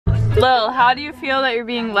Lil, how do you feel that you're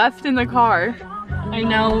being left in the car? I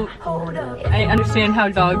know. I understand how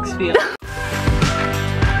dogs feel.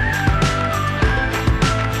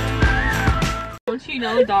 Don't you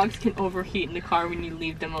know dogs can overheat in the car when you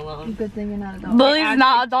leave them alone? Good thing you're not a dog. Lily's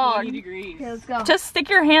not a dog. 20 degrees. Okay, let's go. Just stick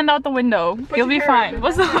your hand out the window. You'll be fine.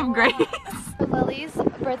 What's up, Grace? Lily's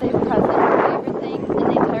birthday present, her favorite thing in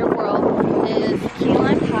the entire world is key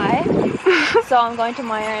lime pie. So I'm going to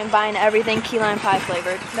Meyer and buying everything key lime pie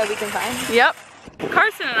flavored that we can find. Yep.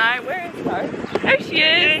 Karsyn and I, where is Karsyn? There she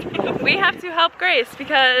is. We have to help Grace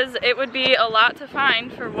because it would be a lot to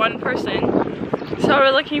find for one person. So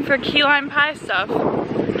we're looking for key lime pie stuff.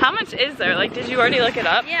 How much is there? Like, did you already look it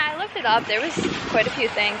up? Yeah, I looked it up. There was quite a few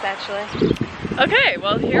things actually. Okay,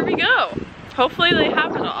 well here we go. Hopefully they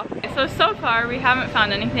have it all. So far we haven't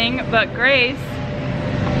found anything, but Grace,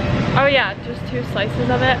 oh yeah, just 2 slices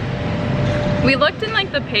of it. We looked in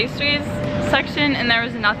like the pastries section and there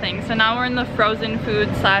was nothing. So now we're in the frozen food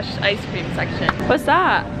 / ice cream section. What's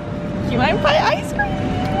that? Key lime pie ice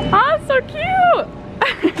cream. Oh, it's so cute.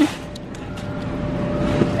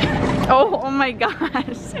 Oh my gosh.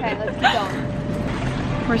 Okay, let's keep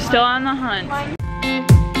going. We're still on the hunt.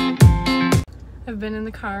 I've been in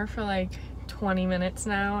the car for like 20 minutes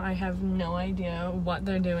now. I have no idea what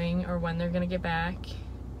they're doing or when they're gonna get back.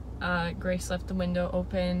 Grace left the window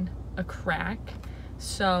open a crack,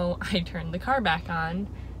 so I turned the car back on.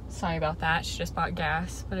 Sorry about that. She just bought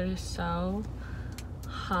gas, but it is so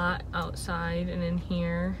hot outside and in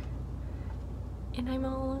here, and I'm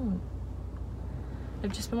all alone.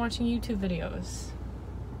 I've just been watching YouTube videos.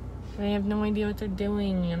 And I have no idea what they're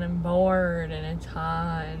doing, and I'm bored, and it's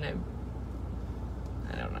hot, and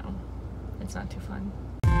I don't know. It's not too fun.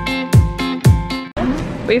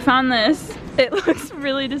 We found this. It looks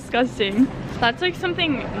really disgusting. That's like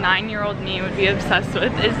something 9-year-old me would be obsessed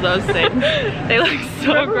with, is those things. They look so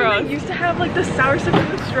Remember gross. They used to have like the sour stuff in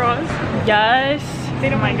the straws. Yes. They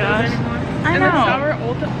don't Oh my make gosh. those anymore. I and know. then sour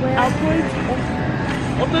Altoids.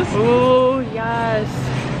 Altos. Ooh, yes.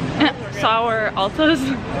 Sour Altos.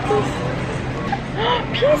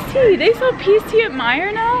 Peace tea. They sell peace tea at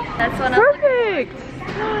Meyer now? That's what Perfect.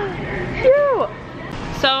 Cute.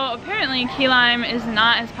 So apparently key lime is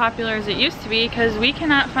not as popular as it used to be because we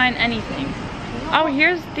cannot find anything. Oh,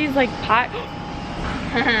 here's these like pot.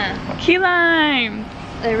 Key lime.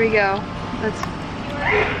 There we go.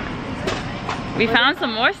 We found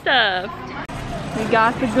some more stuff. We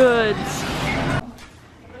got the goods.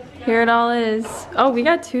 Here it all is. Oh, we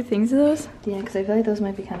got 2 things of those? Yeah, because I feel like those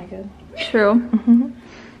might be kind of good. True.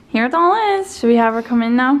 Here it all is. Should we have her come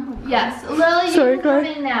in now? Yes. Lily, you can come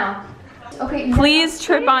in now. Okay. Please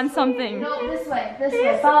trip on something. No, this way. This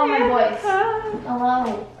way. Follow my voice.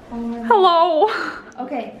 Hello. Hello.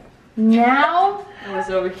 Okay. Now. I was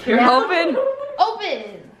over here. Now. Open.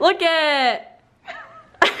 Open. Look it.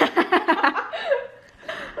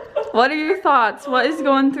 What are your thoughts? What is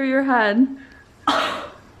going through your head?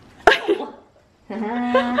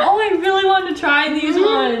 Oh, I really wanted to try these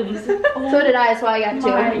ones. So did I, that's why I got 2.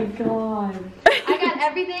 Oh my god. I got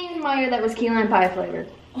everything in Meyer that was key lime pie flavored.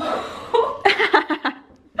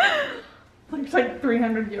 It's like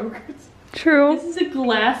 300 yogurts. True. This is a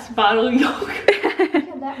glass bottle of yogurt.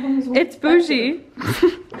 It's bougie.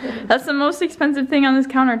 That's the most expensive thing on this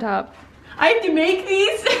countertop. I have to make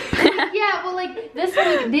these? Yeah, well like this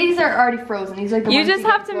one, these are already frozen. These are like the You ones just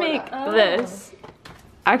get have to in make Florida. this.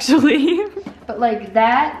 Actually. But like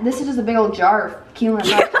that, this is just a big old jar of key lime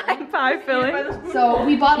pie. Pie filling. So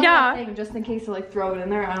we bought a Yeah. little thing just in case to like throw it in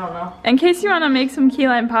there. I don't know. In case you want to make some key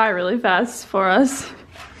lime pie really fast for us.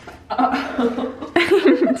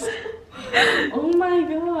 Oh my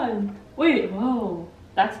god. Wait, whoa.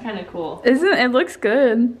 That's kind of cool. Isn't it? Looks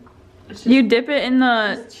good. It's just, You dip it in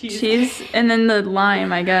the Cheese. cheese and then the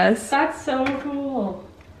lime, I guess. that's so cool.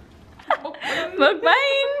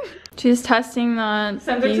 Mukbang! She's testing Send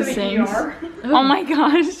her to these the things. ER. Oh my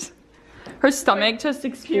gosh. Her stomach just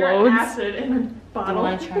Pure explodes. acid in a bottle.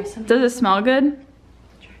 Does it smell good?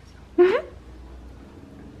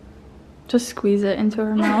 Just squeeze it into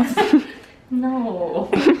her mouth. No.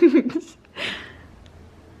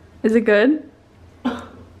 Is it good?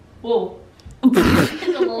 Whoa. It's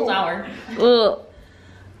a little sour. Ugh.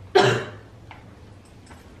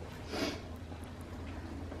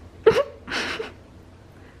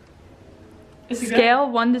 Is it Scale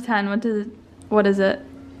 1 to 10. What is it?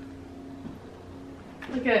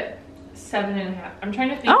 good? Like a 7.5. I'm trying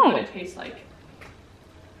to think Oh. what it tastes like.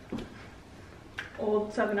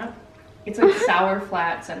 Old 7-Up. It's like sour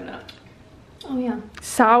flat 7-Up. Oh yeah,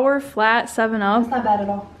 Sour flat 7-Up. that's not bad at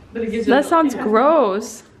all. But it gives you That a- sounds it has-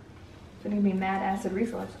 gross. gonna be mad acid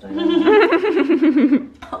reflux.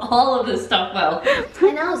 All of this stuff will.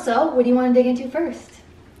 I know, so what do you want to dig into first?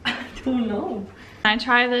 I don't know. Can I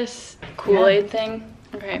try this Kool-Aid thing?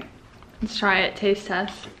 Okay, let's try it. Taste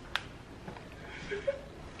test.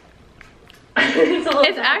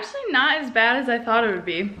 It's actually not as bad as I thought it would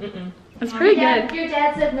be. It's pretty good. Your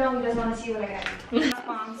dad said no, he doesn't want to see what I got. Not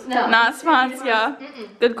spons. No. Not spons, yeah.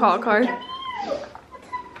 Good call, Card.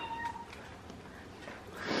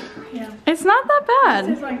 Yeah. It's not that bad.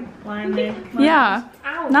 It's like limeade. Yeah,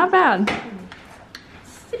 not bad.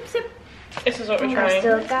 Sip, sip. This is what we're trying.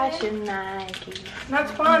 Still got your Nike. Not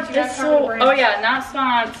spons. You It's so, oh yeah, not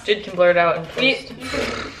spons. Jid can blur it out and post.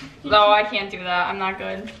 No, I can't do that. I'm not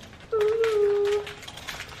good.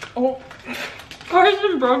 Oh,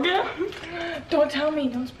 Karsyn broke it. Don't tell me.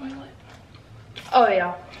 Don't spoil it. Oh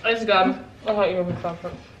yeah, It's good. I thought you were with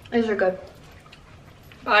comfort. these are good.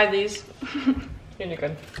 Buy these. You're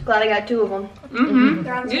good. Glad I got 2 of them.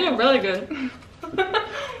 These are really good.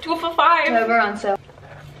 2 for $5. They're on sale.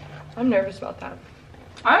 I'm nervous about that.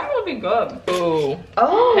 I think it'll be good. Ooh.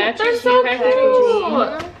 Oh, They're so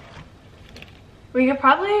cute. We could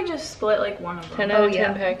probably just split like one of them. 10 out of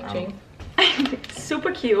 10 packaging.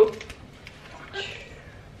 Super cute.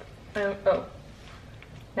 Oh.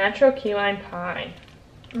 Natural key lime pie.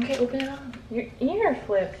 Okay, open it up. Your ear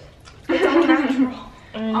flipped. It's all natural.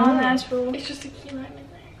 All natural. It's just a key lime in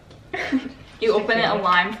there. You open it, a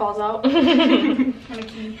lime falls out. And a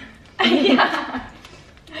key. Yeah.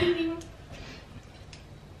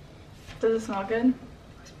 Does it smell good?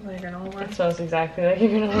 It smells exactly like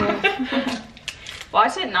you're gonna Why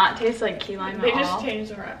does it not taste like key lime They at all? just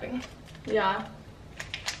changed the wrapping. Yeah.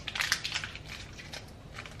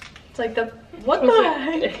 It's like the what It's the like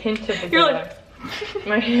heck? a hint of the You're jar. like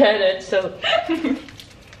My head, it's so.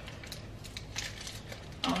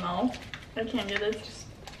 oh no, I can't get it. Just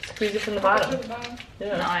Squeeze it from the bottom.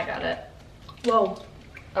 Yeah. no, I got it. Whoa.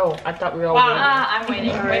 Oh, I thought we were all I'm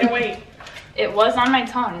waiting. wait. It was on my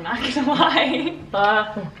tongue. Not gonna lie.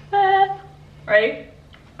 Right?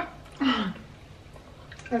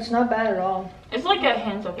 That's not bad at all. It's like a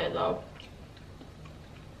hint of it though.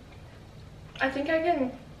 I think I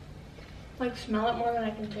can like smell it more than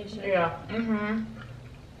I can taste it. Yeah.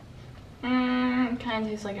 Kind of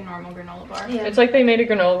tastes like a normal granola bar. Yeah. It's like they made a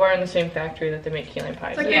granola bar in the same factory that they make key lime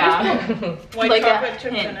pies. Like Yeah. White like chocolate a chips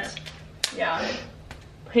in hint. it. Yeah.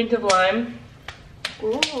 Hint of lime.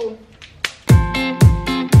 Ooh.